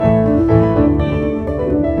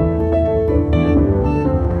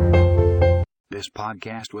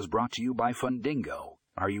podcast was brought to you by Fundingo.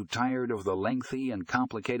 Are you tired of the lengthy and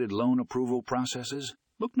complicated loan approval processes?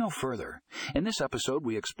 Look no further. In this episode,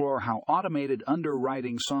 we explore how automated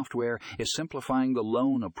underwriting software is simplifying the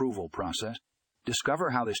loan approval process.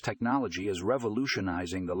 Discover how this technology is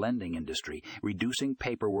revolutionizing the lending industry, reducing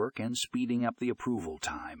paperwork and speeding up the approval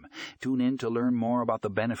time. Tune in to learn more about the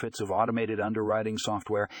benefits of automated underwriting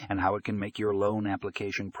software and how it can make your loan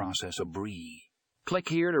application process a breeze. Click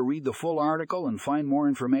here to read the full article and find more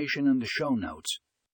information in the show notes.